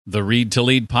The Read to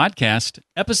Lead podcast,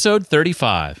 episode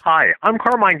 35. Hi, I'm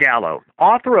Carmine Gallo,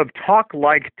 author of Talk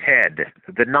Like TED,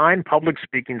 the 9 public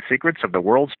speaking secrets of the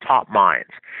world's top minds.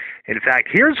 In fact,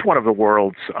 here's one of the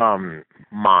world's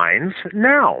minds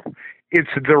now.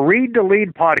 It's the Read to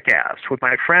Lead podcast with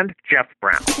my friend Jeff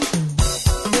Brown.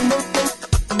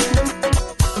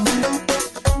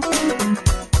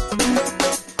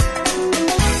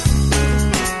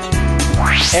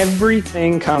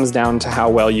 Everything comes down to how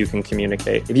well you can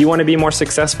communicate. If you want to be more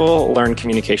successful, learn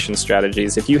communication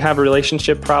strategies. If you have a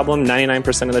relationship problem,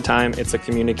 99% of the time, it's a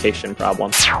communication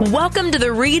problem. Welcome to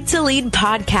the Read to Lead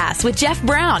podcast with Jeff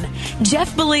Brown.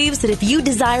 Jeff believes that if you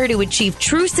desire to achieve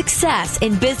true success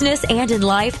in business and in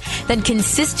life, then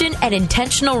consistent and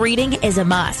intentional reading is a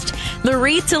must. The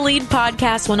Read to Lead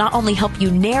podcast will not only help you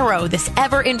narrow this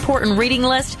ever-important reading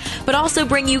list, but also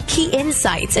bring you key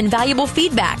insights and valuable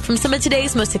feedback from some of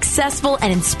today's most successful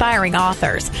and inspiring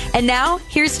authors. And now,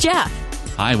 here's Jeff.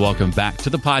 Hi, welcome back to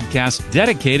the podcast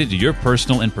dedicated to your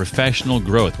personal and professional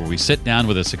growth, where we sit down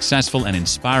with a successful and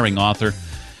inspiring author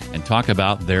and talk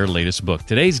about their latest book.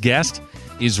 Today's guest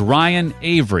is Ryan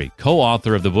Avery,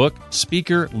 co-author of the book,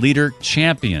 Speaker, Leader,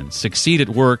 Champion, Succeed at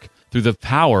Work Through the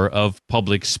Power of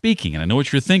Public Speaking. And I know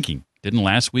what you're thinking. Didn't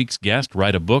last week's guest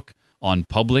write a book on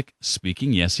public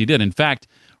speaking? Yes, he did. In fact,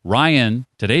 Ryan,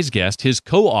 today's guest, his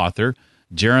co-author,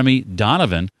 Jeremy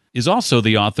Donovan, is also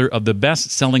the author of the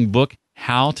best-selling book,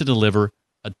 How to Deliver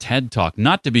a TED Talk,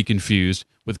 not to be confused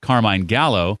with Carmine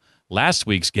Gallo, last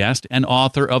week's guest, and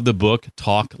author of the book,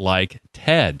 Talk Like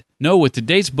TED. No, with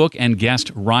today's book and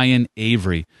guest, Ryan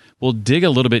Avery, we'll dig a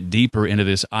little bit deeper into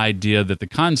this idea that the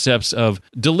concepts of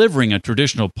delivering a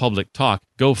traditional public talk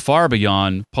go far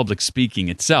beyond public speaking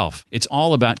itself. It's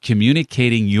all about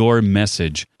communicating your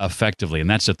message effectively, and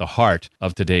that's at the heart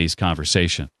of today's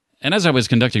conversation. And as I was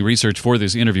conducting research for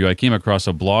this interview, I came across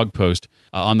a blog post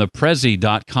on the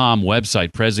Prezi.com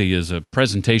website. Prezi is a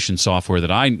presentation software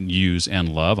that I use and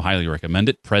love. Highly recommend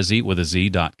it. Prezi with a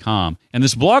Z.com. And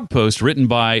this blog post written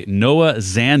by Noah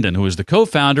Zandon, who is the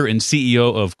co-founder and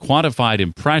CEO of Quantified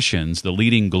Impressions, the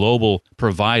leading global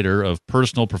provider of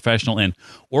personal, professional, and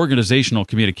organizational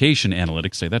communication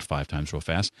analytics. Say that 5 times real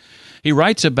fast. He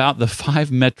writes about the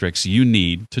 5 metrics you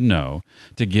need to know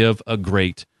to give a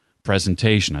great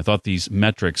presentation. I thought these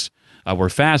metrics were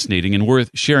fascinating and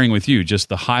worth sharing with you, just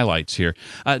the highlights here.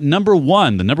 The number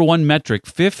one metric,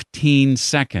 15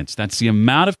 seconds. That's the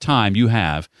amount of time you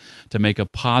have to make a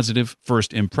positive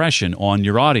first impression on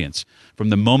your audience. From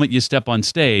the moment you step on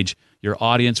stage, your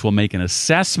audience will make an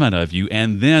assessment of you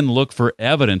and then look for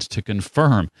evidence to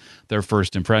confirm their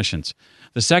first impressions.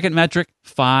 The second metric,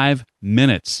 5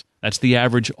 minutes. That's the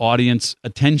average audience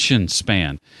attention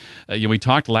span. We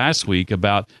talked last week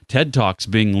about TED Talks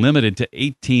being limited to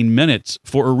 18 minutes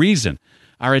for a reason.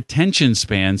 Our attention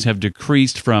spans have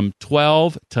decreased from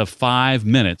 12 to 5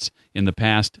 minutes in the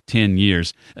past 10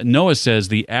 years. Noah says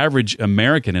the average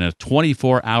American in a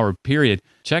 24-hour period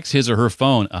checks his or her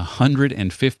phone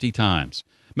 150 times.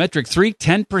 Metric 3,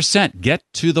 10%. Get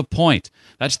to the point.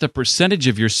 That's the percentage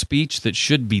of your speech that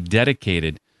should be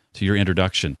dedicated to your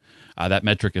introduction. That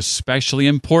metric is especially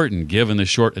important given the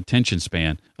short attention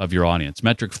span of your audience.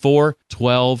 Metric 4,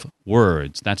 12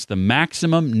 words. That's the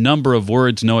maximum number of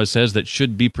words, Noah says, that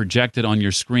should be projected on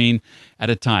your screen at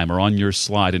a time or on your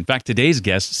slide. In fact, today's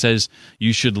guest says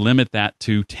you should limit that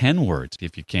to 10 words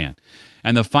if you can.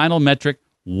 And the final metric,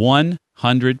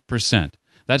 100%.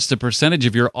 That's the percentage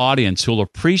of your audience who will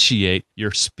appreciate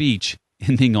your speech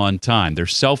ending on time. They're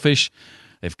selfish.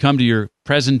 They've come to your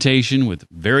presentation with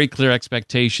very clear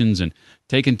expectations and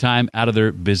taken time out of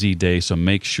their busy day, so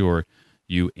make sure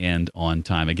you end on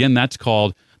time. Again, that's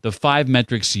called the 5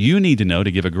 metrics you need to know to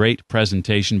give a great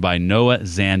presentation by Noah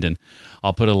Zandon.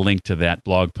 I'll put a link to that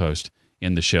blog post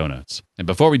in the show notes. And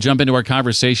before we jump into our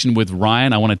conversation with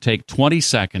Ryan, I want to take 20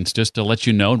 seconds just to let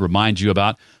you know and remind you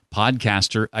about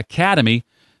Podcaster Academy.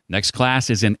 Next class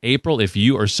is in April. If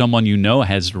you or someone you know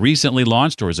has recently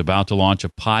launched or is about to launch a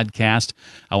podcast,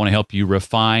 I want to help you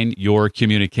refine your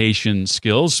communication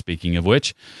skills. Speaking of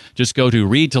which, just go to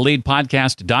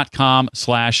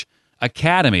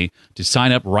readtoleadpodcast.com/academy to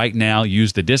sign up right now.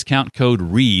 Use the discount code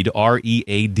READ,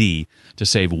 R-E-A-D, to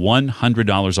save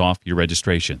 $100 off your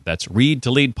registration. That's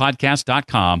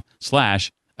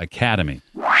readtoleadpodcast.com/academy.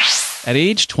 At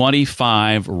age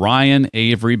 25, Ryan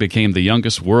Avery became the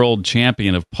youngest world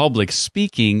champion of public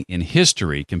speaking in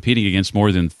history, competing against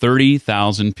more than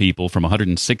 30,000 people from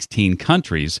 116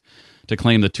 countries to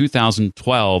claim the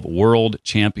 2012 World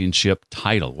Championship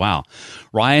title. Wow.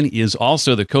 Ryan is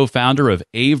also the co-founder of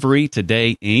Avery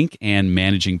Today, Inc. and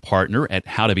managing partner at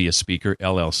How to Be a Speaker,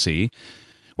 LLC,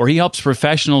 where he helps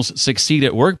professionals succeed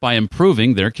at work by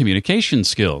improving their communication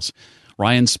skills.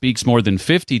 Ryan speaks more than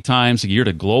 50 times a year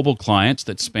to global clients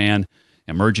that span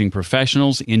emerging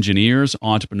professionals, engineers,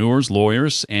 entrepreneurs,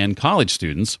 lawyers, and college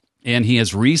students. And he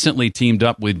has recently teamed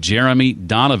up with Jeremy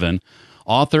Donovan,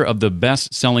 author of the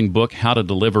best-selling book, How to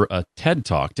Deliver a TED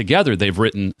Talk. Together, they've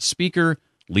written Speaker,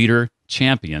 Leader,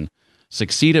 Champion,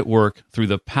 Succeed at Work Through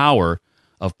the Power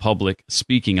of Public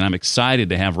Speaking. And I'm excited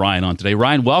to have Ryan on today.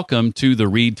 Ryan, welcome to the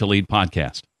Read to Lead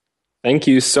podcast. Thank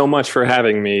you so much for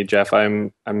having me, Jeff.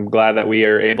 I'm glad that we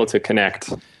are able to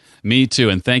connect. Me too.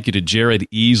 And thank you to Jared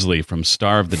Easley from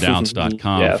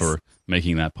starvethedoubts.com Yes. for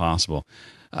making that possible.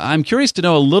 I'm curious to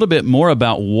know a little bit more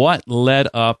about what led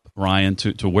up, Ryan,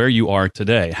 to where you are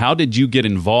today. How did you get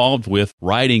involved with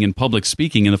writing and public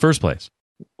speaking in the first place?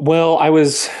 Well, I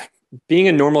was being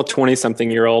a normal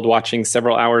 20-something-year-old watching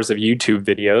several hours of YouTube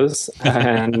videos,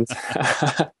 and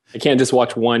I can't just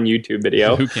watch one YouTube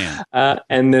video. Who can?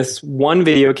 And this one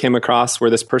video came across where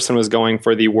this person was going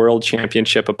for the World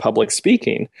Championship of Public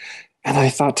Speaking. And I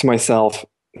thought to myself,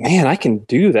 man, I can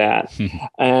do that.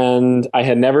 And I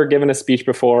had never given a speech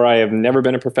before. I have never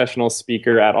been a professional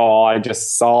speaker at all. I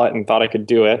just saw it and thought I could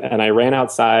do it. And I ran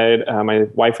outside. My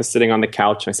wife was sitting on the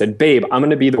couch. And I said, babe, I'm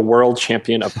going to be the world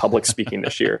champion of public speaking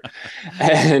this year.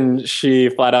 And she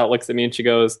flat out looks at me and she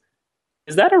goes,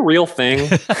 is that a real thing?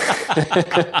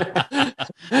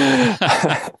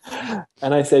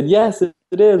 And I said, yes, it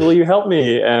is. Will you help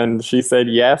me? And she said,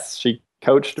 yes. She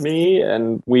coached me,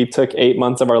 and we took 8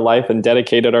 months of our life and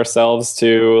dedicated ourselves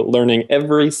to learning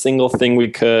every single thing we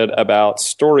could about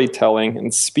storytelling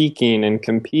and speaking and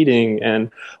competing and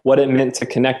what it meant to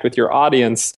connect with your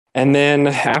audience. And then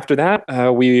after that,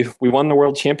 we won the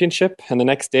world championship. And the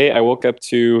next day, I woke up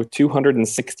to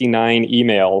 269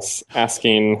 emails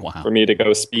asking for me to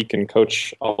go speak and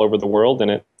coach all over the world.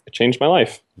 And it changed my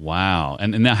life. Wow.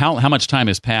 And now how much time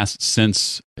has passed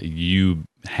since you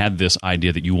had this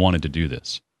idea that you wanted to do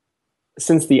this?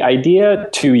 Since the idea,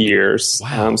 2 years.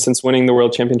 Wow. Since winning the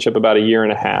world championship, about a year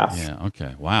and a half. Yeah.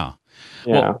 Okay. Wow.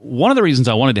 Yeah. Well, one of the reasons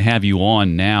I wanted to have you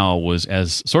on now was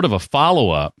as sort of a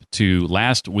follow-up to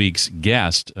last week's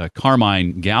guest,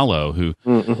 Carmine Gallo,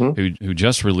 who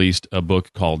just released a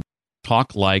book called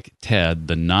Talk Like TED,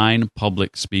 The 9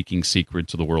 Public Speaking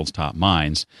Secrets of the World's Top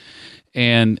Minds.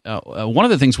 And one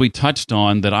of the things we touched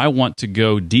on that I want to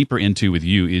go deeper into with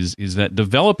you is that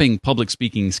developing public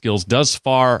speaking skills does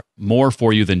far more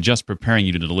for you than just preparing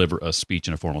you to deliver a speech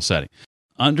in a formal setting.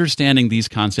 Understanding these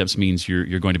concepts means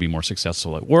you're going to be more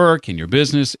successful at work, in your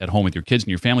business, at home with your kids and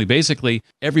your family, basically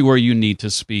everywhere you need to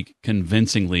speak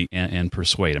convincingly and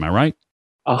persuade. Am I right?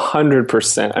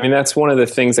 100%. I mean, that's one of the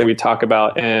things that we talk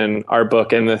about in our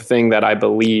book, and the thing that I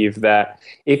believe that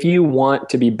if you want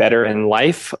to be better in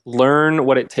life, learn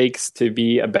what it takes to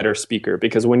be a better speaker.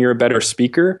 Because when you're a better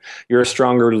speaker, you're a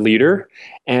stronger leader.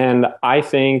 And I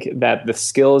think that the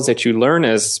skills that you learn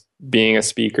as being a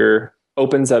speaker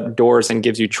opens up doors and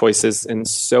gives you choices in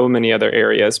so many other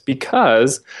areas.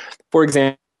 Because, for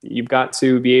example, you've got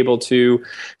to be able to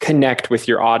connect with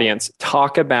your audience,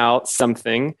 talk about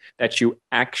something that you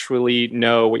actually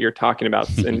know what you're talking about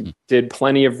and did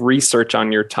plenty of research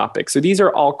on your topic. So these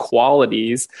are all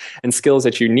qualities and skills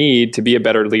that you need to be a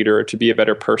better leader, or to be a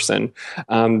better person,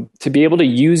 to be able to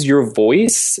use your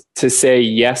voice to say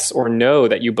yes or no,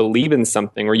 that you believe in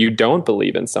something or you don't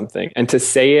believe in something, and to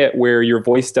say it where your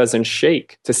voice doesn't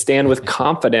shake, to stand with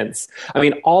confidence. I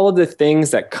mean, all of the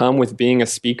things that come with being a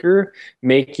speaker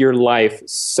make your life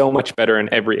so much better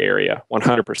in every area.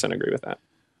 100% agree with that.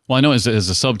 Well, I know as the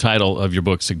subtitle of your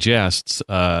book suggests,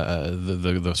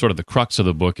 the sort of the crux of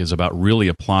the book is about really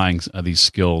applying these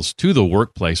skills to the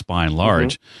workplace by and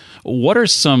large. What are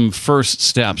some first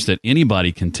steps that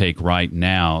anybody can take right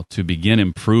now to begin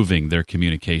improving their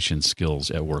communication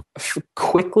skills at work?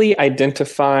 Quickly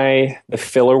identify the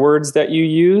filler words that you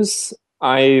use.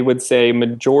 I would say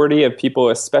majority of people,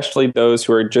 especially those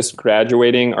who are just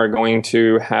graduating, are going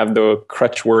to have the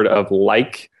crutch word of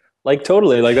like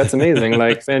totally, like that's amazing,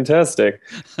 like fantastic.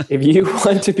 If you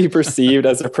want to be perceived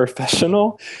as a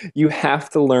professional, you have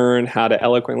to learn how to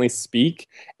eloquently speak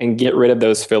and get rid of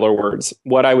those filler words.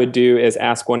 What I would do is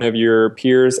ask one of your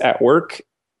peers at work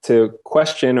to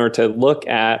question or to look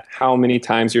at how many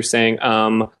times you're saying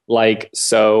like,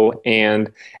 so,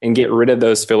 and get rid of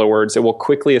those filler words. It will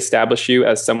quickly establish you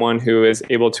as someone who is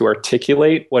able to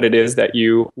articulate what it is that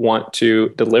you want to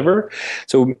deliver.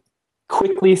 So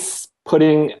quickly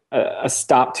putting a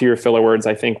stop to your filler words,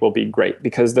 I think, will be great,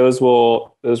 because those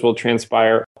will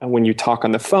transpire when you talk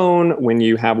on the phone, when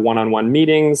you have one-on-one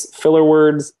meetings. Filler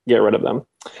words, get rid of them.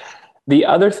 The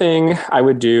other thing I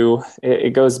would do,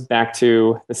 it goes back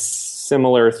to the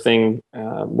similar thing,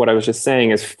 what I was just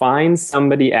saying, is find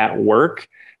somebody at work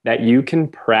that you can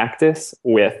practice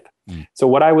with. So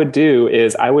what I would do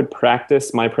is I would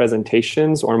practice my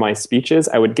presentations or my speeches.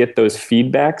 I would get those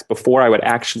feedbacks before I would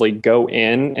actually go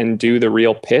in and do the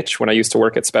real pitch when I used to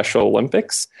work at Special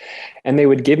Olympics. And they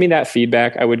would give me that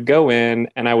feedback. I would go in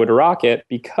and I would rock it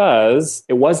because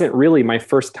it wasn't really my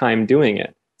first time doing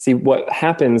it. See, what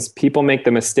happens, people make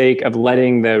the mistake of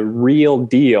letting the real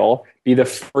deal be the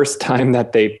first time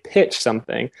that they pitch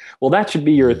something. Well, that should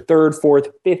be your third, fourth,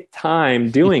 fifth time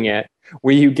doing it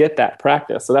where you get that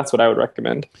practice. So that's what I would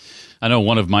recommend. I know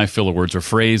one of my filler words or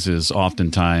phrases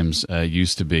oftentimes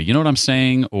used to be, you know what I'm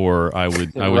saying? Or I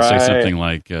would say something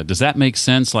like, does that make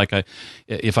sense? Like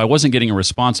if I wasn't getting a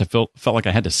response, I felt like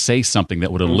I had to say something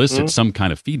that would elicit some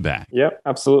kind of feedback. Yep,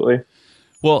 absolutely.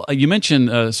 Well, you mentioned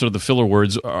sort of the filler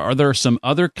words. Are there some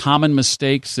other common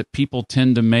mistakes that people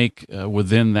tend to make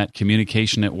within that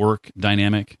communication at work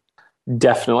dynamic?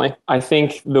 Definitely. I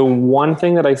think the one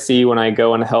thing that I see when I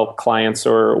go and help clients,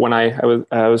 or when I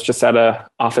was just at a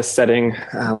office setting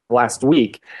last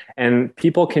week, and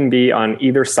people can be on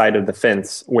either side of the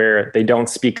fence where they don't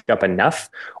speak up enough,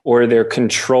 or they're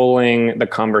controlling the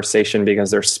conversation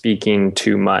because they're speaking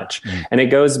too much. And it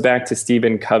goes back to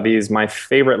Stephen Covey's, my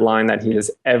favorite line that he has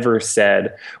ever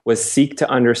said was, seek to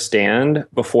understand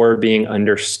before being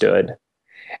understood.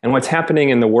 And what's happening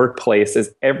in the workplace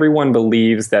is everyone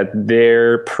believes that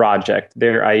their project,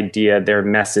 their idea, their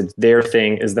message, their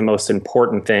thing is the most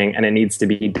important thing, and it needs to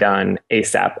be done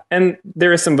ASAP. And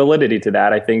there is some validity to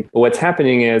that. I think what's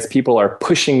happening is people are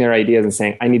pushing their ideas and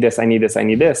saying, I need this, I need this, I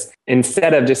need this,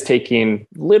 instead of just taking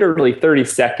literally 30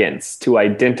 seconds to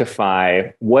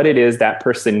identify what it is that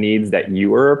person needs that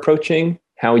you are approaching,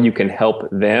 how you can help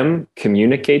them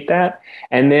communicate that,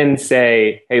 and then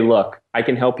say, hey, look, I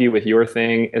can help you with your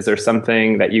thing. Is there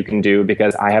something that you can do?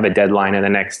 Because I have a deadline in the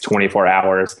next 24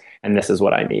 hours, and this is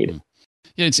what I need.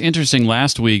 Yeah, it's interesting.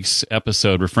 Last week's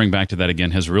episode, referring back to that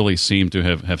again, has really seemed to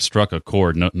have struck a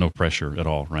chord. No pressure at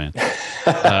all, Ryan.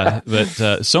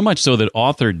 But so much so that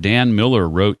author Dan Miller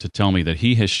wrote to tell me that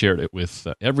he has shared it with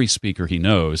every speaker he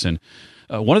knows. And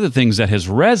one of the things that has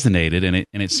resonated,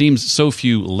 and it seems so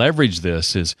few leverage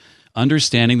this, is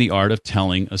understanding the art of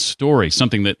telling a story,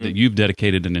 something that you've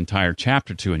dedicated an entire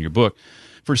chapter to in your book.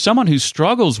 For someone who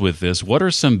struggles with this, what are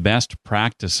some best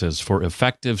practices for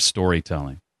effective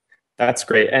storytelling? That's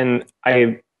great. And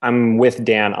I'm with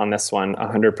Dan on this one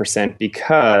 100%,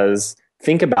 because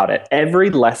think about it. Every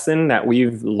lesson that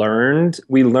we've learned,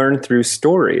 we learned through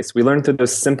stories. We learned through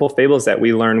those simple fables that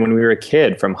we learned when we were a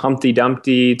kid, from Humpty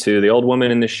Dumpty to the old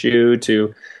woman in the shoe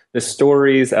to the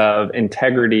stories of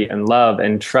integrity and love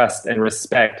and trust and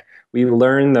respect. We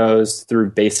learn those through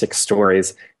basic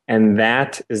stories. And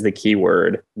that is the key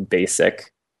word: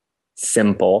 basic,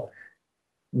 simple.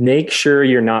 Make sure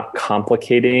you're not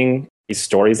complicating these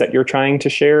stories that you're trying to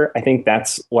share. I think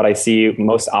that's what I see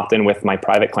most often with my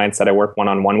private clients that I work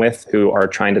one-on-one with, who are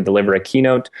trying to deliver a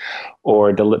keynote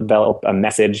or develop a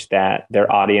message that their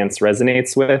audience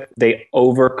resonates with. They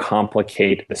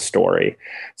overcomplicate the story.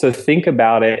 So think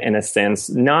about it in a sense,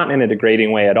 not in a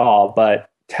degrading way at all, but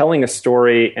telling a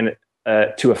story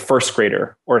to a first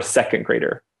grader or a second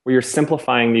grader, where you're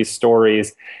simplifying these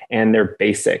stories and they're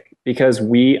basic, because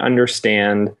we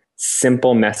understand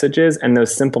simple messages, and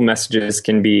those simple messages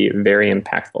can be very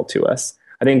impactful to us.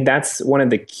 I think that's one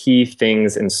of the key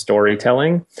things in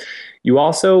storytelling. You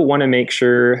also want to make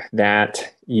sure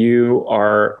that you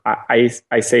are, I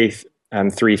say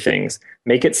three things: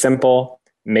 make it simple,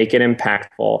 make it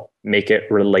impactful, make it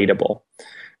relatable.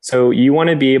 So you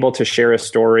want to be able to share a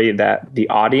story that the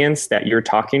audience that you're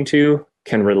talking to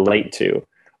can relate to.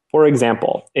 For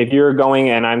example, if you're going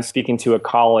and I'm speaking to a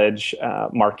college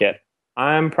market,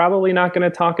 I'm probably not going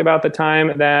to talk about the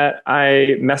time that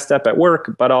I messed up at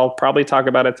work, but I'll probably talk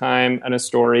about a time and a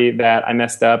story that I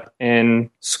messed up in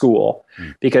school,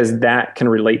 because that can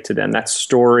relate to them. That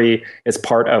story is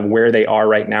part of where they are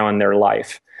right now in their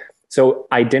life. So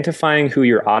identifying who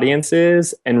your audience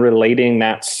is and relating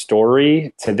that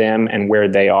story to them and where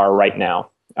they are right now,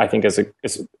 I think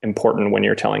is important when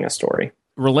you're telling a story.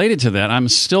 Related to that, I'm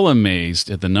still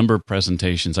amazed at the number of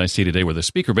presentations I see today where the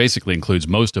speaker basically includes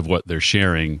most of what they're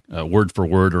sharing word for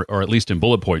word, or at least in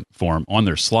bullet point form on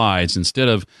their slides, instead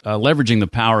of leveraging the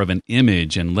power of an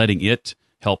image and letting it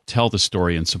help tell the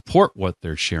story and support what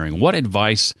they're sharing. What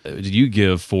advice do you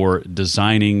give for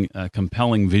designing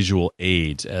compelling visual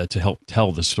aids to help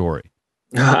tell the story?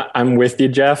 I'm with you,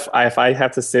 Jeff. If I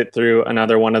have to sit through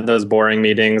another one of those boring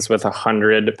meetings with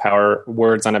 100 power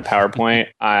words on a PowerPoint,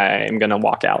 I'm going to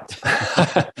walk out.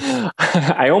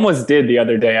 I almost did the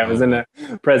other day. I was in a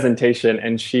presentation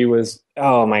and she was,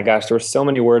 oh my gosh, there were so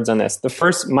many words on this.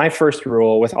 My first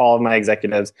rule with all of my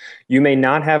executives, you may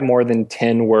not have more than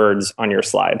 10 words on your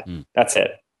slide. That's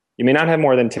it. You may not have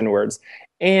more than 10 words.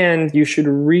 And you should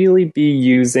really be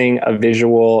using a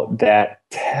visual that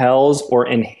tells or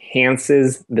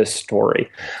enhances the story.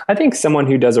 I think someone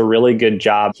who does a really good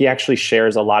job, he actually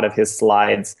shares a lot of his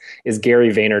slides, is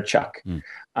Gary Vaynerchuk.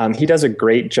 He does a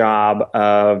great job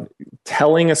of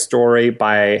telling a story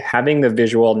by having the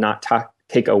visual not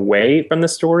take away from the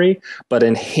story, but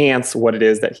enhance what it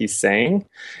is that he's saying.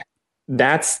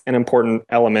 That's an important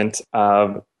element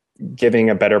of giving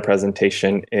a better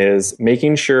presentation, is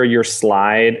making sure your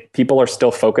slide, people are still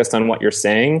focused on what you're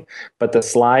saying, but the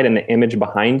slide and the image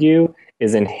behind you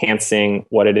is enhancing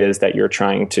what it is that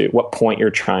what point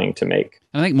you're trying to make.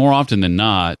 I think more often than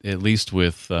not, at least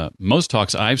with most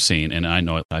talks I've seen, and I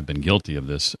know I've been guilty of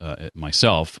this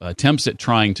myself, attempts at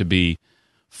trying to be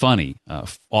funny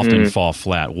often fall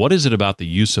flat. What is it about the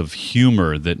use of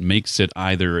humor that makes it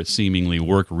either seemingly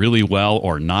work really well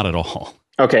or not at all?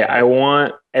 Okay, I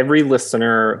want every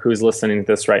listener who's listening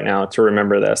to this right now to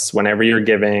remember this whenever you're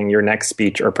giving your next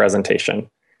speech or presentation.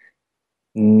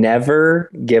 Never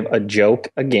give a joke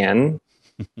again,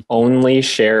 only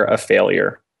share a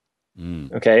failure.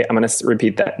 Okay, I'm going to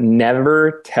repeat that.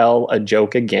 Never tell a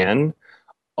joke again,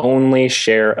 only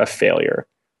share a failure.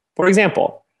 For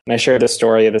example, and I shared this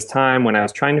story of this time when I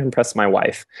was trying to impress my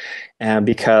wife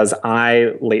because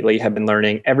I lately have been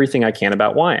learning everything I can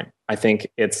about wine. I think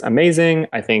it's amazing.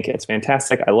 I think it's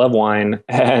fantastic. I love wine.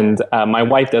 And my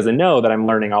wife doesn't know that I'm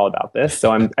learning all about this.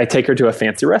 So I take her to a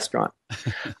fancy restaurant.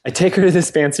 I take her to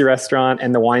this fancy restaurant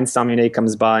and the wine sommelier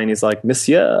comes by and he's like,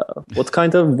 "Monsieur, what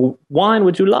kind of wine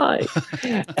would you like?"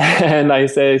 And I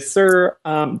say, "Sir,"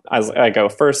 I go,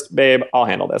 "First, babe, I'll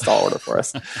handle this. I'll order for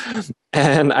us."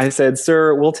 And I said,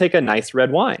 "Sir, we'll take a nice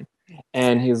red wine."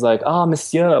 And he's like, "Oh,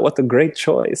 monsieur, what a great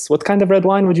choice. What kind of red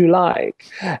wine would you like?"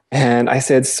 And I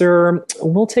said, "Sir,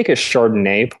 we'll take a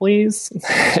Chardonnay, please."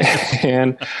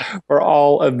 And for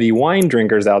all of the wine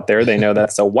drinkers out there, they know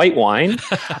that's a white wine.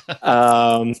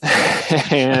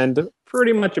 And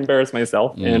pretty much embarrassed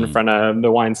myself in front of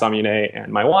the wine sommelier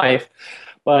and my wife.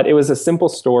 But it was a simple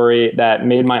story that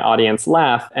made my audience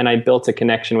laugh. And I built a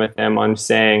connection with them on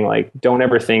saying, like, don't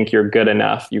ever think you're good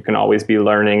enough. You can always be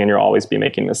learning and you'll always be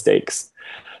making mistakes.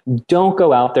 Don't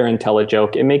go out there and tell a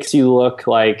joke. It makes you look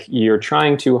like you're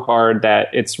trying too hard, that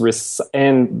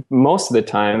and most of the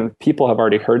time, people have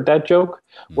already heard that joke.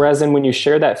 Whereas when you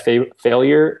share that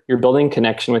failure, you're building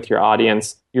connection with your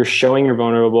audience. You're showing you're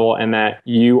vulnerable and that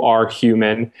you are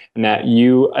human and that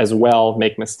you as well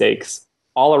make mistakes.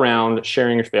 All around,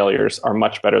 sharing your failures are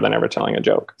much better than ever telling a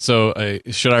joke. So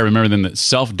should I remember then that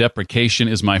self-deprecation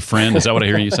is my friend? Is that what I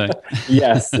hear you say?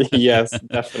 Yes,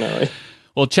 definitely.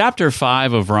 Well, chapter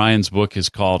 5 of Ryan's book is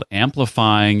called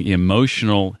Amplifying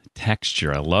Emotional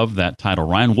Texture. I love that title.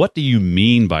 Ryan, what do you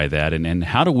mean by that? And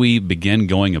how do we begin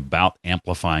going about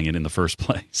amplifying it in the first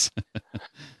place?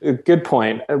 Good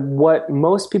point. What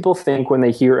most people think when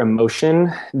they hear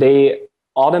emotion, they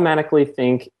automatically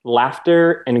think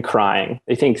laughter and crying.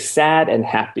 They think sad and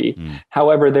happy.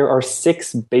 However, there are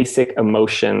 6 basic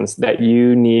emotions that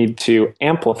you need to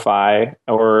amplify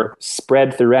or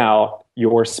spread throughout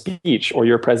your speech or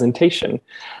your presentation.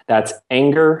 That's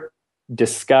anger,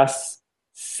 disgust,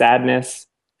 sadness,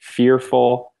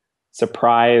 fearful,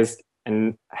 surprised,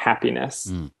 and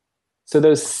happiness. So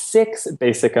those 6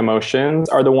 basic emotions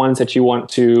are the ones that you want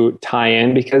to tie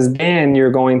in, because then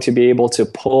you're going to be able to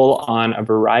pull on a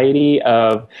variety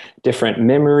of different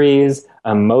memories,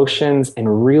 emotions,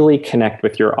 and really connect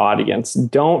with your audience.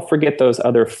 Don't forget those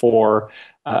other 4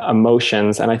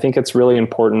 emotions. And I think it's really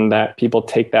important that people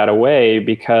take that away,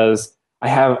 because I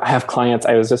have clients.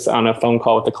 I was just on a phone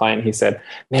call with a client. He said,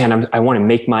 "Man, I want to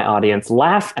make my audience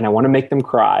laugh and I want to make them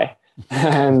cry."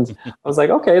 And I was like,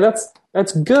 okay, that's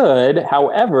good.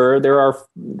 However, there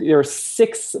are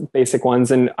 6 basic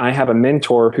ones, and I have a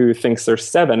mentor who thinks there's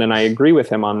 7, and I agree with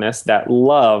him on this, that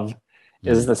love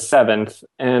is the 7th.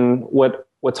 And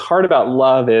what's hard about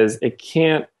love is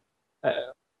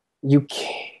you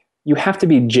have to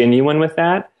be genuine with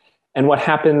that. And what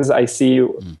happens, I see,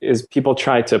 is people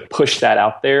try to push that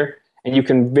out there, and you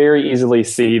can very easily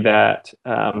see that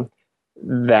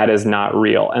that is not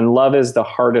real. And love is the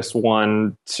hardest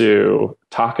one to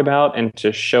talk about and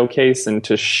to showcase and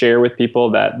to share with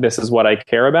people, that this is what I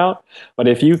care about. But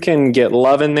if you can get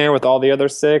love in there with all the other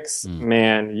 6,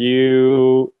 man,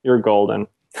 you're golden.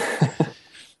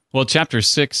 Well, chapter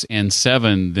 6 and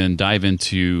 7 then dive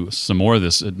into some more of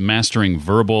this, mastering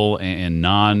verbal and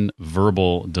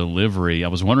non-verbal delivery. I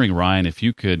was wondering, Ryan, if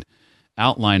you could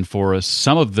outline for us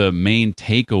some of the main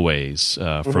takeaways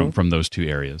from those two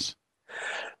areas.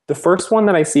 The first one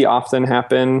that I see often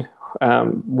happen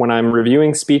when I'm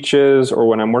reviewing speeches or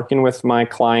when I'm working with my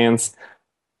clients,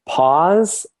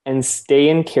 pause and stay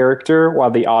in character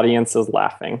while the audience is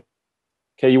laughing.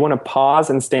 Okay, you want to pause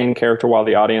and stay in character while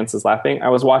the audience is laughing. I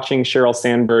was watching Sheryl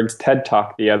Sandberg's TED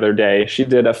Talk the other day. She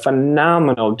did a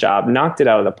phenomenal job, knocked it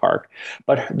out of the park.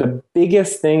 But the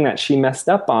biggest thing that she messed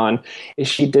up on is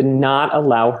she did not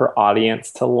allow her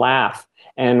audience to laugh.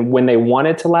 And when they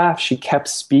wanted to laugh, she kept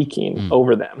speaking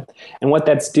over them. And what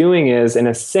that's doing is, in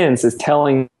a sense, is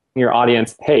telling your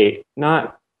audience, hey,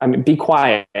 be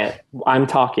quiet. I'm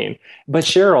talking. But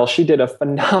Sheryl, she did a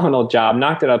phenomenal job,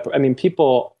 knocked it up. I mean,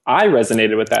 I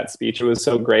resonated with that speech. It was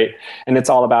so great. And it's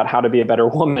all about how to be a better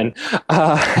woman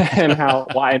and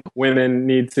why women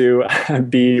need to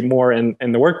be more in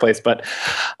the workplace. But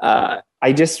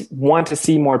I just want to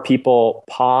see more people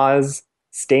pause,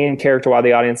 stay in character while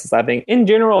the audience is laughing. In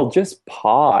general, just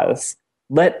pause.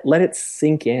 Let it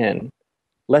sink in.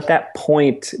 Let that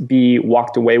point be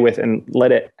walked away with and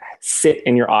let it sit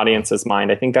in your audience's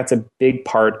mind. I think that's a big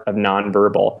part of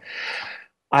nonverbal.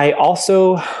 I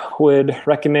also would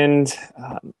recommend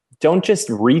don't just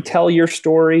retell your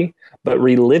story, but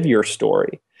relive your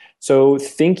story. So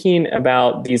thinking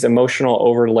about these emotional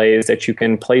overlays that you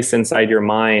can place inside your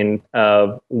mind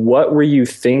of what were you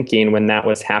thinking when that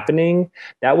was happening,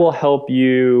 that will help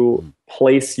you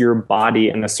place your body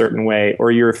in a certain way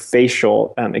or your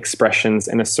facial expressions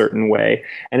in a certain way.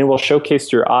 And it will showcase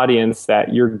to your audience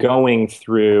that you're going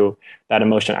through that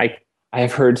emotion. I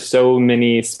have heard so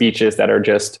many speeches that are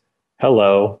just,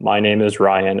 hello, my name is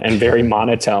Ryan, and very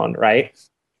monotone, right?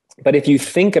 But if you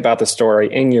think about the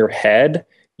story in your head,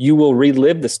 you will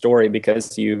relive the story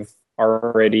because you've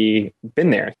already been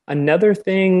there. Another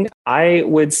thing I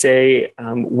would say,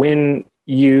 when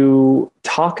you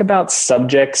talk about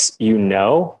subjects you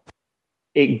know,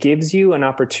 it gives you an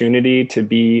opportunity to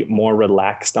be more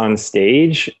relaxed on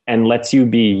stage and lets you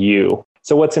be you.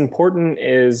 So what's important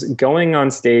is going on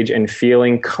stage and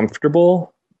feeling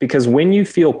comfortable, because when you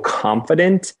feel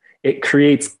confident, it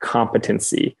creates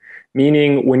competency.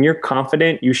 Meaning when you're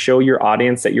confident, you show your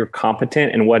audience that you're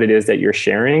competent in what it is that you're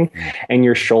sharing, and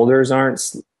your shoulders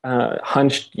aren't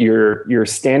hunched. You're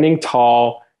standing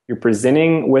tall. You're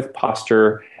presenting with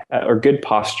posture or good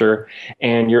posture,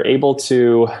 and you're able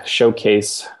to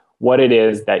showcase what it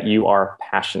is that you are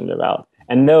passionate about.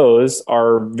 And those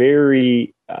are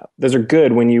those are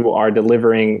good when you are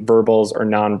delivering verbals or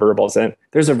nonverbals. And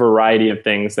there's a variety of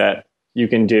things that you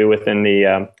can do within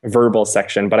the verbal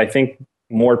section, but I think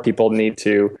more people need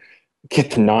to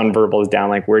get the nonverbals down.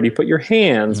 Like, where do you put your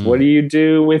hands? What do you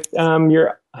do with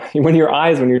your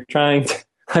eyes when you're trying to?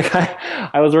 Like,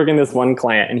 I was working this one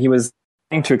client, and he was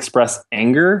trying to express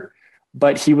anger,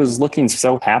 but he was looking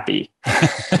so happy,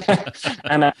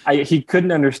 and he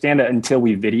couldn't understand it until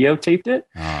we videotaped it.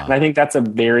 And I think that's a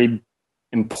very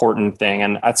important thing.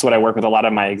 And that's what I work with a lot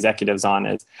of my executives on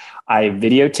is I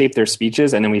videotape their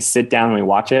speeches, and then we sit down and we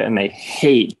watch it, and they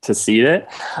hate to see it.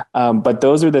 But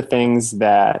those are the things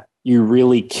that you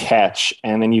really catch,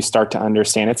 and then you start to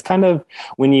understand. It's kind of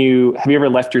have you ever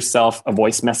left yourself a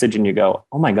voice message and you go,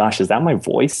 oh my gosh, is that my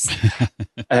voice?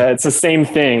 It's the same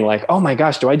thing. Like, oh my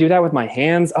gosh, do I do that with my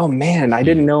hands? Oh man, I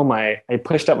didn't know I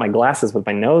pushed up my glasses with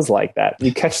my nose like that.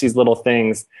 You catch these little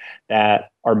things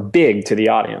that are big to the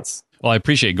audience. Well, I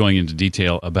appreciate going into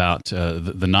detail about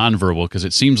the nonverbal, because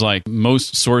it seems like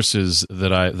most sources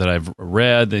that I've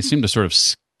read, they seem to sort of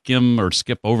skim or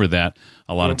skip over that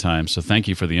a lot of times. So thank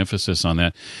you for the emphasis on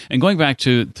that. And going back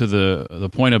to the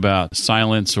point about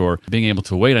silence or being able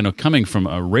to wait, I know coming from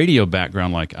a radio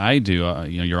background like I do,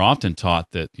 you're often taught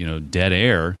that dead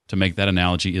air, to make that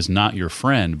analogy, is not your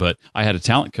friend. But I had a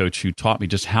talent coach who taught me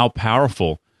just how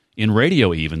powerful in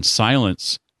radio even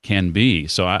silence can be.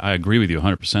 So I agree with you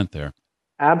 100% there.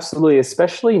 Absolutely.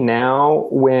 Especially now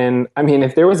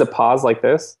if there was a pause like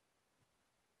this,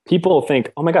 people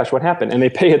think, oh my gosh, what happened? And they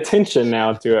pay attention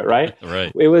now to it, right?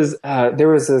 Right. It was, there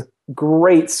was a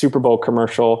great Super Bowl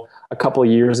commercial a couple of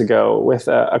years ago with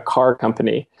a car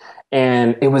company.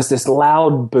 And it was this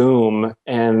loud boom,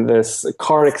 and this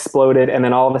car exploded, and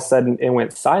then all of a sudden it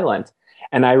went silent.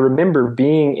 And I remember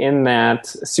being in that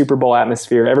Super Bowl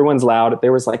atmosphere. Everyone's loud.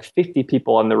 There was like 50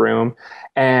 people in the room,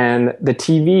 and the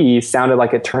TV sounded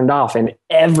like it turned off, and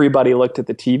everybody looked at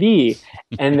the TV.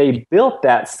 And they built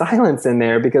that silence in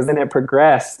there because then it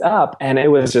progressed up, and it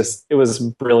was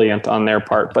brilliant on their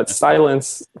part. But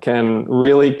silence can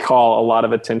really call a lot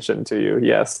of attention to you.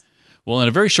 Yes. Well, in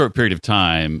a very short period of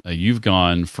time, you've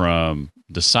gone from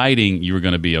deciding you were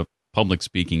going to be a public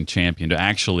speaking champion to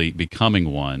actually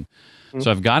becoming one. So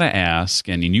I've got to ask,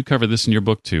 and you cover this in your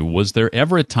book too, was there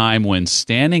ever a time when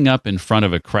standing up in front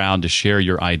of a crowd to share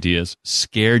your ideas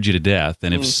scared you to death?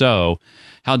 And if so,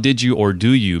 how did you or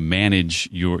do you manage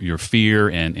your fear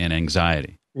and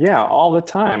anxiety? Yeah, all the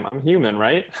time. I'm human,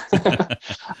 right?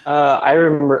 I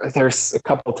remember there's a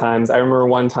couple times. I remember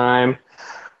one time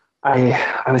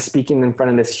I was speaking in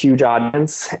front of this huge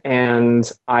audience,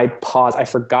 and I paused. I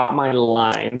forgot my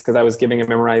lines because I was giving a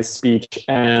memorized speech,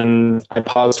 and I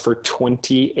paused for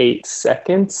 28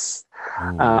 seconds.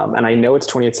 And I know it's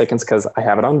 28 seconds because I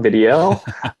have it on video.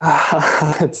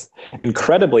 It's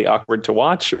incredibly awkward to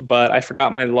watch, but I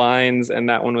forgot my lines, and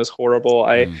that one was horrible.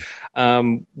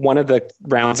 One of the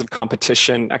rounds of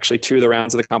competition, actually 2 of the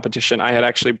rounds of the competition, I had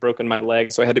actually broken my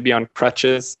leg, so I had to be on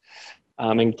crutches.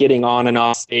 And getting on and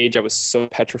off stage, I was so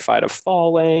petrified of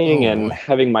falling and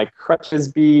having my crutches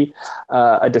be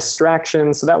a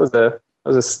distraction. So that was a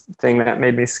thing that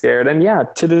made me scared. And yeah,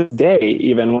 to this day,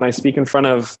 even when I speak in front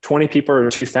of 20 people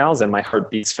or 2,000, my heart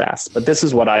beats fast. But this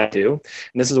is what I do.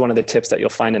 And this is one of the tips that you'll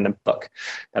find in the book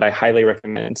that I highly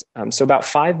recommend. So about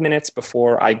 5 minutes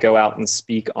before I go out and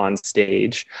speak on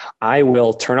stage, I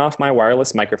will turn off my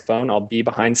wireless microphone. I'll be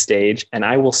behind stage, and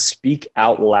I will speak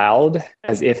out loud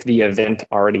as if the event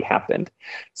already happened.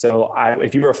 So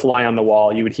if you were a fly on the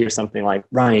wall, you would hear something like,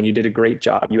 "Ryan, you did a great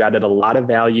job. You added a lot of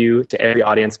value to every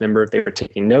audience member. If they were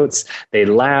taking notes, they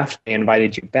laughed, they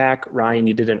invited you back. Ryan,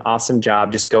 you did an awesome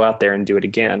job. Just go out there and do it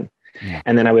again." Yeah.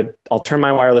 And then I'll turn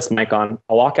my wireless mic on.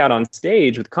 I'll walk out on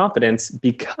stage with confidence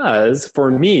because for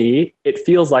me, it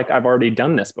feels like I've already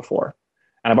done this before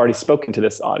and I've already spoken to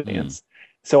this audience.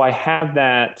 So I have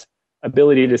that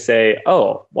ability to say,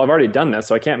 oh, well, I've already done this,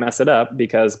 so I can't mess it up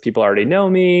because people already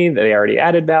know me, they already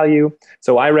added value.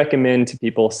 So I recommend to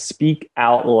people speak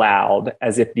out loud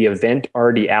as if the event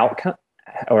or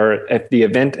if the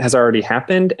event has already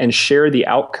happened, and share the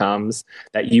outcomes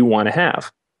that you want to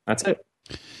have. That's it.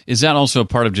 Is that also a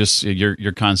part of just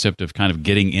your concept of kind of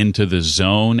getting into the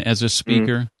zone as a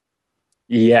speaker?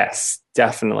 Yes,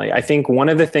 definitely. I think one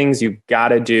of the things you got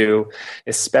to do,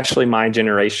 especially my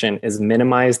generation, is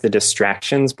minimize the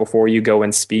distractions before you go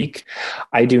and speak.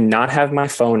 I do not have my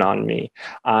phone on me.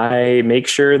 I make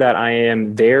sure that I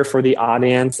am there for the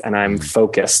audience and I'm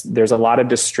focused. There's a lot of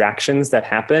distractions that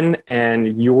happen,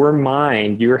 and your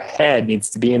mind, your head needs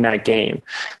to be in that game.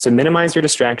 So minimize your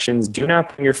distractions. Do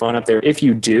not bring your phone up there. If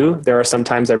you do, there are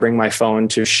sometimes I bring my phone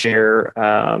to share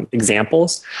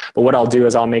examples. But what I'll do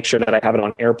is I'll make sure that I have it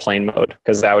on airplane mode,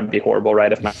 because that would be horrible,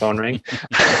 right, if my phone rang.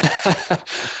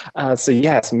 So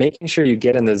yes, making sure you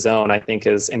get in the zone, I think,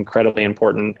 is incredibly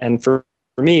important. And for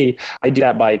me, I do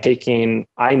that by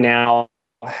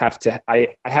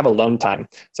I have alone time.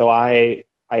 So I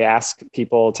ask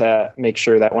people to make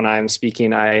sure that when I'm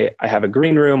speaking, I have a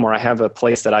green room, or I have a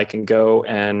place that I can go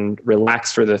and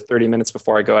relax for the 30 minutes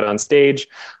before I go out on stage.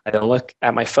 I don't look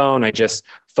at my phone. I just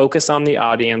focus on the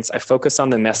audience. I focus on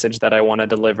the message that I want to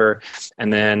deliver.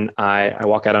 And then I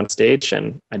walk out on stage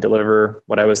and I deliver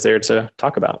what I was there to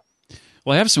talk about.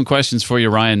 Well, I have some questions for you,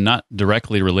 Ryan, not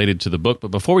directly related to the book.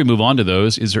 But before we move on to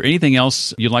those, is there anything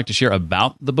else you'd like to share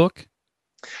about the book?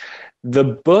 The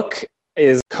book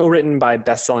is co-written by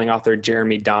best-selling author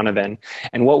Jeremy Donovan.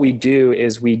 And what we do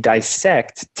is we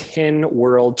dissect 10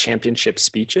 world championship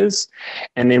speeches,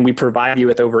 and then we provide you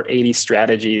with over 80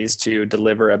 strategies to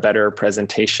deliver a better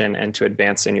presentation and to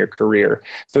advance in your career.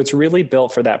 So it's really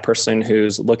built for that person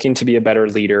who's looking to be a better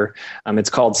leader. It's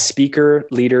called Speaker,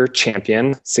 Leader,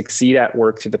 Champion: Succeed at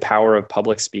Work Through the Power of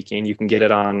Public Speaking. You can get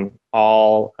it on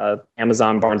all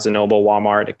Amazon, Barnes & Noble,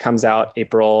 Walmart. It comes out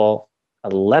April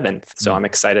 11th. So I'm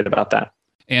excited about that.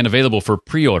 And available for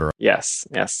pre-order. Yes.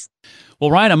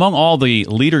 Well, Ryan, among all the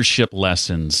leadership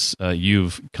lessons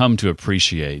you've come to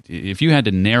appreciate, if you had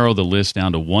to narrow the list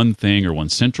down to one thing or one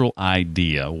central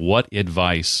idea, what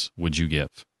advice would you give?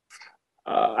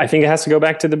 I think it has to go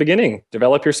back to the beginning.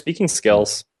 Develop your speaking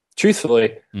skills.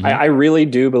 Truthfully, I really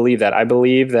do believe that. I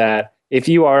believe that if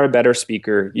you are a better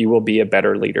speaker, you will be a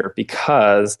better leader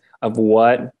because of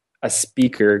what a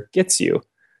speaker gets you.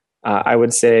 I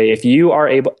would say if you are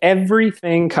able,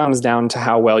 everything comes down to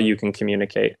how well you can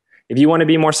communicate. If you want to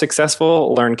be more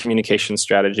successful, learn communication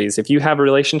strategies. If you have a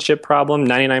relationship problem,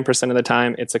 99% of the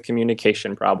time, it's a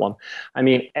communication problem. I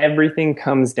mean, everything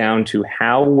comes down to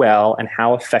how well and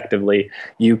how effectively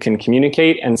you can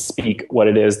communicate and speak what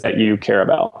it is that you care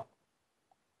about.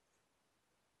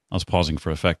 I was pausing for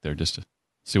effect there just to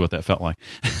see what that felt like.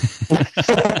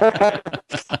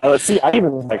 Let's see. I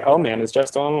even was like, oh man, it's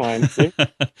just online. See?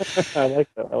 I like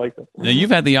that. Now,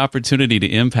 you've had the opportunity to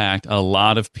impact a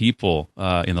lot of people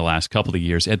in the last couple of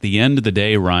years. At the end of the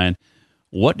day, Ryan,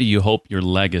 what do you hope your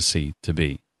legacy to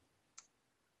be?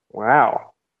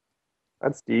 Wow.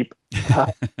 That's deep.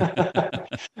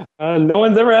 No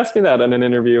one's ever asked me that in an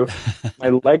interview. My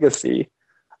legacy.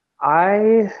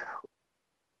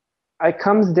 It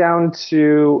comes down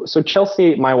to, so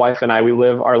Chelsea, my wife, and I, we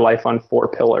live our life on 4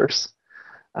 pillars.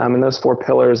 And those 4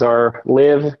 pillars are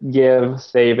live, give,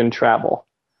 save, and travel.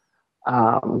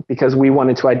 Because we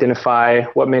wanted to identify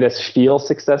what made us feel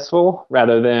successful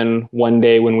rather than one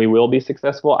day when we will be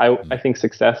successful. I think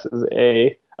success is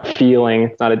a feeling,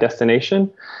 it's not a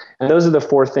destination. And those are the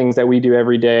 4 things that we do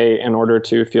every day in order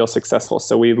to feel successful.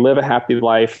 So we live a happy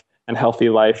life and healthy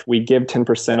life. We give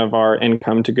 10% of our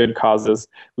income to good causes.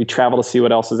 We travel to see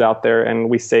what else is out there, and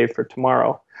we save for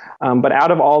tomorrow. But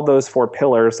out of all those 4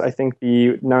 pillars, I think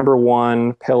the number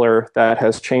one pillar that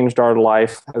has changed our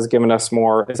life, has given us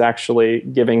more, is actually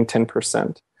giving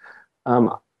 10%.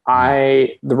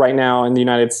 Right now in the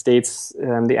United States,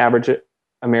 the average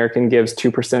American gives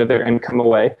 2% of their income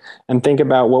away. And think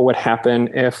about what would happen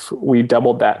if we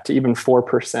doubled that to even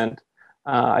 4%.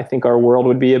 I think our world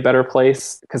would be a better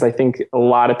place, because I think a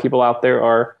lot of people out there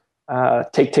are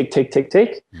take.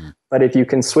 But if you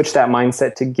can switch that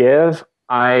mindset to give,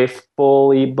 I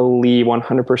fully believe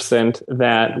 100%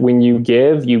 that when you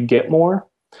give, you get more.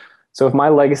 So if my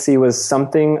legacy was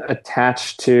something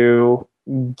attached to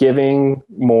giving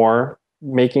more,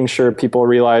 making sure people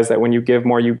realize that when you give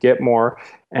more, you get more,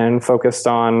 and focused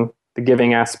on the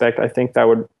giving aspect, I think that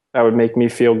would make me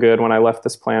feel good when I left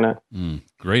this planet.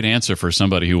 Great answer for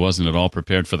somebody who wasn't at all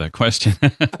prepared for that question.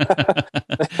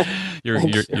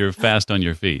 You're fast on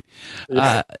your feet.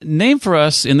 Name for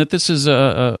us, in that this is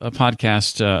a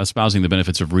podcast espousing the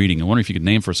benefits of reading, I wonder if you could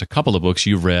name for us a couple of books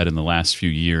you've read in the last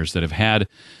few years that have had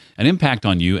an impact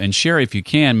on you, and share, if you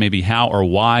can, maybe how or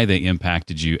why they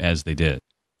impacted you as they did.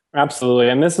 Absolutely.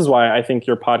 And this is why I think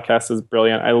your podcast is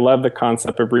brilliant. I love the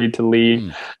concept of read to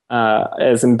lead.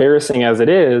 As embarrassing as it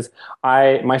is,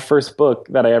 my first book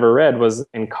that I ever read was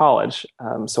in college.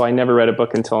 So I never read a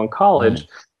book until in college.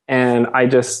 And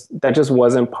that just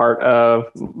wasn't part of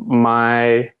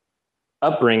my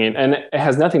upbringing. And it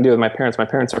has nothing to do with my parents. My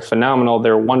parents are phenomenal.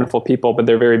 They're wonderful people, but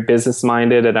they're very business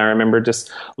minded. And I remember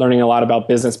just learning a lot about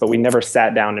business, but we never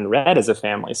sat down and read as a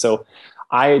family. So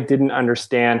I didn't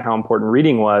understand how important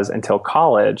reading was until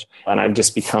college. And I've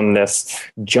just become this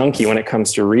junkie when it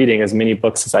comes to reading as many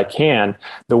books as I can.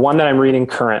 The one that I'm reading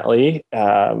currently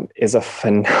is a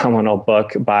phenomenal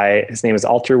book his name is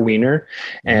Alter Wiener,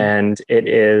 and it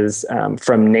is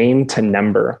From Name to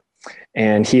Number.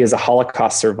 And he is a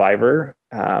Holocaust survivor.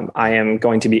 I am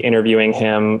going to be interviewing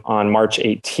him on March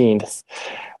 18th.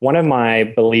 One of my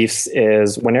beliefs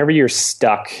is whenever you're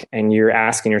stuck and you're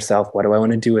asking yourself, what do I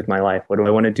want to do with my life? What do I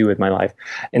want to do with my life?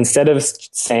 Instead of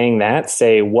saying that,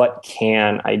 say, what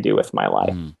can I do with my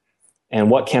life? And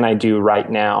what can I do right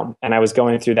now? And I was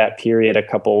going through that period a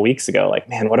couple of weeks ago, like,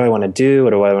 man, what do I want to do?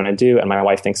 What do I want to do? And my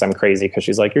wife thinks I'm crazy because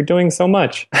she's like, you're doing so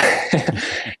much.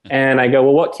 And I go,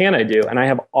 well, what can I do? And I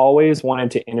have always wanted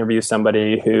to interview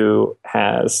somebody who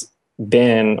has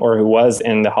been or who was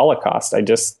in the Holocaust.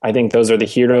 I think those are the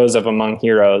heroes of among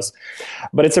heroes.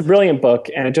 But it's a brilliant book,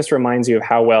 and it just reminds you of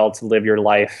how well to live your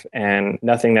life, and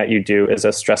nothing that you do is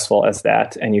as stressful as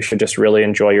that, and you should just really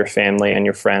enjoy your family and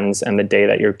your friends and the day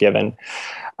that you're given.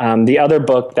 The other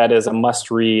book that is a must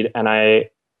read, and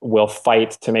I will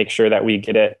fight to make sure that we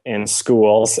get it in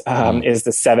schools, is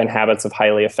The 7 Habits of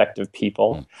Highly Effective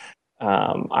People.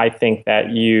 I think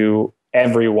that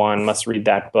everyone must read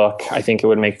that book. I think it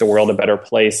would make the world a better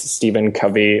place. Stephen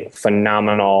Covey,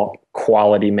 phenomenal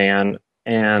quality man.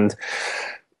 And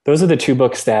those are the 2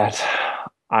 books that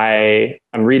I'm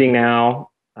reading now.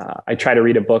 I try to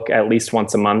read a book at least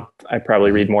once a month. I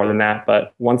probably read more than that,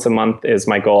 but once a month is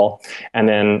my goal. And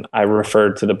then I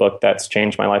referred to the book that's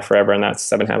changed my life forever, and that's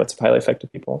 7 Habits of Highly Effective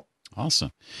People.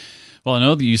 Awesome. Well, I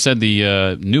know that you said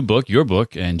the new book, your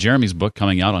book, and Jeremy's book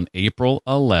coming out on April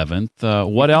 11th.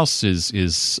 What else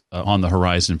is on the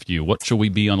horizon for you? What should we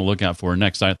be on the lookout for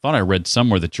next? I thought I read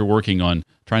somewhere that you're working on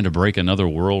trying to break another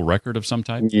world record of some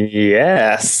type?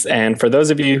 Yes. And for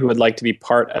those of you who would like to be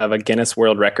part of a Guinness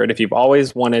World Record, if you've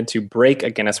always wanted to break a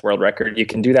Guinness World Record, you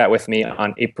can do that with me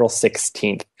on April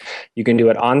 16th. You can do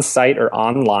it on site or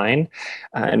online.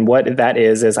 And what that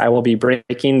is I will be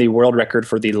breaking the world record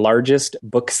for the largest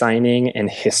book signing in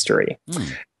history.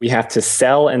 We have to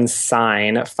sell and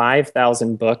sign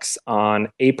 5,000 books on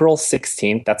April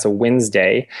 16th. That's a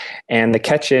Wednesday. And the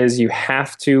catch is you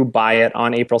have to buy it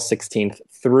on April 16th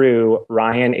through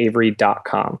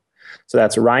RyanAvery.com. So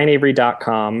that's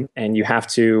RyanAvery.com, and you have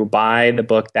to buy the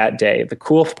book that day. The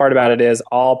cool part about it is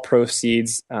all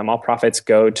proceeds, all profits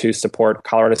go to support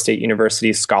Colorado State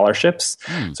University's scholarships.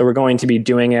 So we're going to be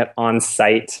doing it on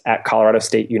site at Colorado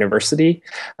State University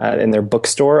in their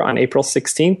bookstore on April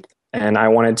 16th. And I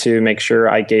wanted to make sure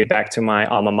I gave back to my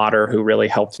alma mater, who really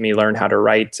helped me learn how to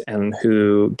write and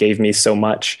who gave me so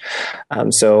much.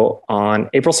 So on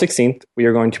April 16th, we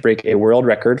are going to break a world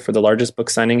record for the largest book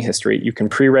signing in history. You can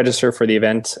pre-register for the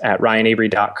event at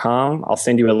RyanAvery.com. I'll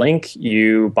send you a link.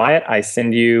 You buy it. I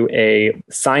send you a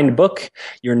signed book.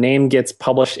 Your name gets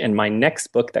published in my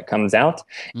next book that comes out.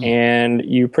 And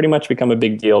you pretty much become a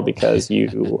big deal because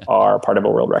you are part of a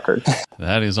world record.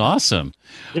 That is awesome.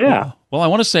 Yeah. Well, I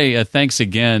want to say thanks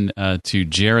again to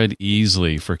Jared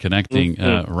Easley for connecting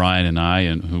Ryan and I,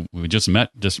 and who we just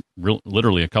met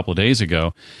literally a couple of days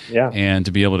ago. Yeah. And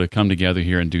to be able to come together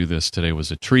here and do this today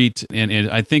was a treat. And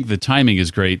I think the timing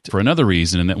is great for another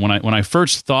reason. And that when I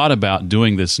first thought about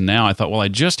doing this now, I thought, well, I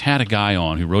just had a guy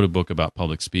on who wrote a book about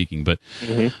public speaking, but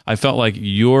I felt like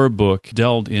your book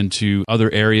delved into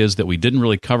other areas that we didn't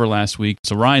really cover last week.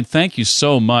 So Ryan, thank you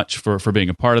so much for being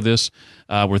a part of this.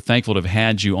 We're thankful to have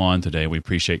had you on today. We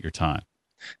appreciate your time.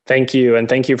 Thank you. And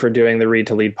thank you for doing the Read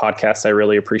to Lead podcast. I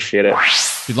really appreciate it.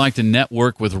 If you'd like to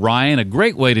network with Ryan, a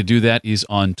great way to do that is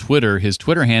on Twitter. His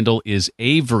Twitter handle is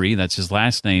Avery. That's his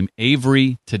last name,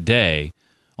 Avery Today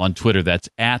on Twitter. That's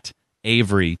at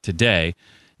Avery Today.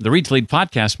 The Read to Lead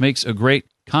podcast makes a great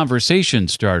conversation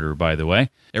starter, by the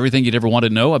way. Everything you'd ever want to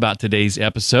know about today's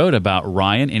episode, about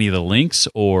Ryan, any of the links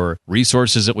or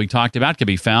resources that we talked about can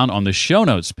be found on the show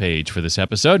notes page for this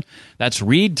episode. That's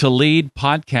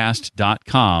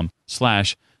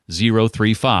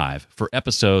readtoleadpodcast.com/035 for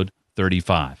episode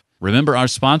 35. Remember our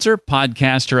sponsor,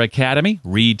 Podcaster Academy,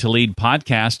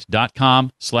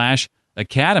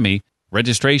 readtoleadpodcast.com/academy.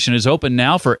 Registration is open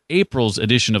now for April's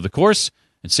edition of the course,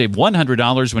 and save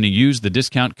 $100 when you use the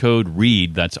discount code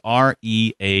READ. That's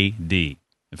READ.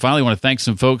 And finally, I want to thank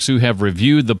some folks who have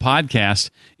reviewed the podcast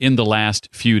in the last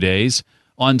few days.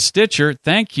 On Stitcher,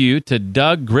 thank you to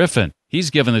Doug Griffin. He's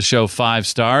given the show 5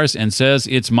 stars and says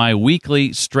it's my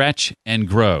weekly stretch and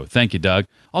grow. Thank you, Doug.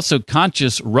 Also,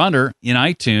 Conscious Runner in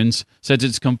iTunes says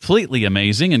it's completely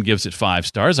amazing and gives it 5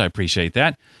 stars. I appreciate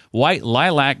that. White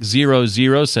Lilac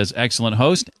 00 says excellent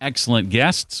host, excellent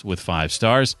guests with 5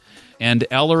 stars. And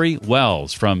Ellery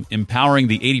Wells from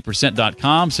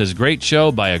EmpoweringThe80%.com says, great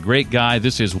show by a great guy.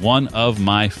 This is one of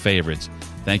my favorites.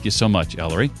 Thank you so much,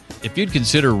 Ellery. If you'd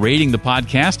consider rating the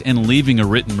podcast and leaving a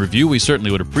written review, we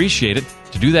certainly would appreciate it.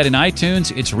 To do that in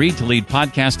iTunes, it's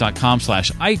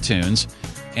readtoleadpodcast.com/iTunes.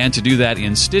 And to do that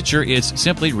in Stitcher, it's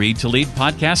simply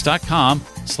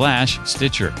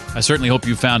readtoleadpodcast.com/Stitcher. I certainly hope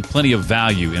you found plenty of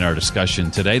value in our discussion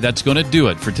today. That's going to do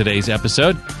it for today's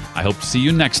episode. I hope to see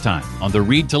you next time on the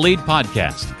Read to Lead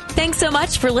podcast. Thanks so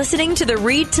much for listening to the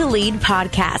Read to Lead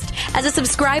podcast. As a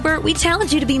subscriber, we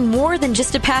challenge you to be more than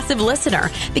just a passive listener.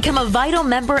 Become a vital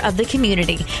member of the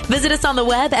community. Visit us on the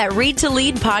web at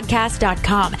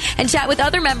readtoleadpodcast.com and chat with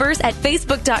other members at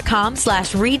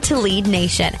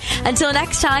facebook.com/readtoleadnation. Until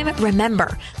next time,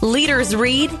 remember, leaders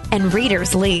read and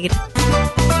readers lead.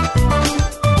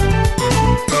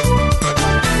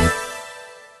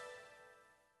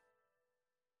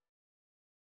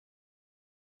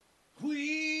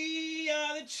 We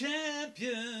are the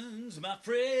champions, my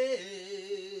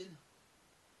friend,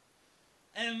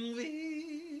 and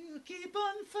we'll keep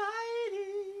on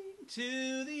fighting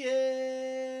to the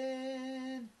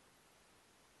end.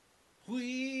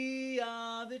 We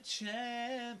are the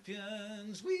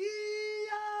champions, we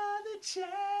are the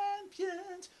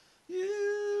champions.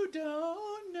 You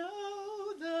don't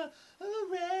know the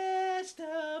rest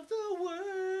of the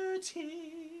words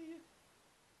here.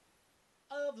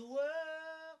 Of the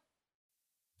world.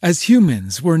 As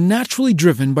humans, we're naturally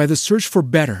driven by the search for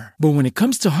better. But when it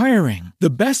comes to hiring,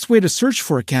 the best way to search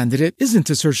for a candidate isn't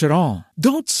to search at all.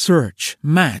 Don't search,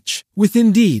 match with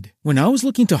Indeed. When I was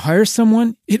looking to hire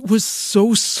someone, it was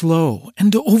so slow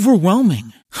and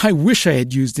overwhelming. I wish I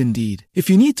had used Indeed. If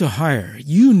you need to hire,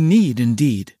 you need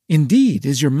Indeed. Indeed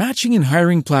is your matching and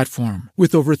hiring platform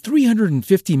with over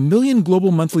 350 million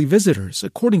global monthly visitors,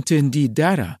 according to Indeed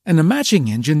data, and a matching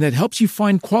engine that helps you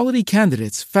find quality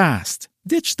candidates fast.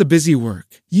 Ditch the busy work.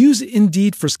 Use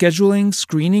Indeed for scheduling,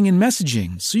 screening, and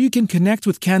messaging so you can connect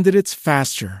with candidates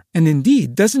faster. And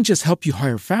Indeed doesn't just help you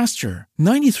hire faster.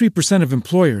 93% of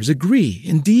employers agree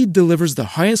Indeed delivers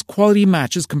the highest quality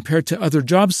matches compared to other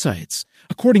job sites,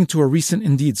 according to a recent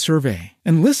Indeed survey.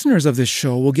 And listeners of this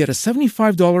show will get a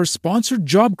 $75 sponsored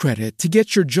job credit to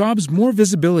get your jobs more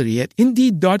visibility at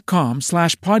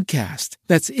Indeed.com/podcast.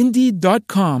 That's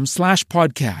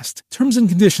Indeed.com/podcast. Terms and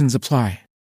conditions apply.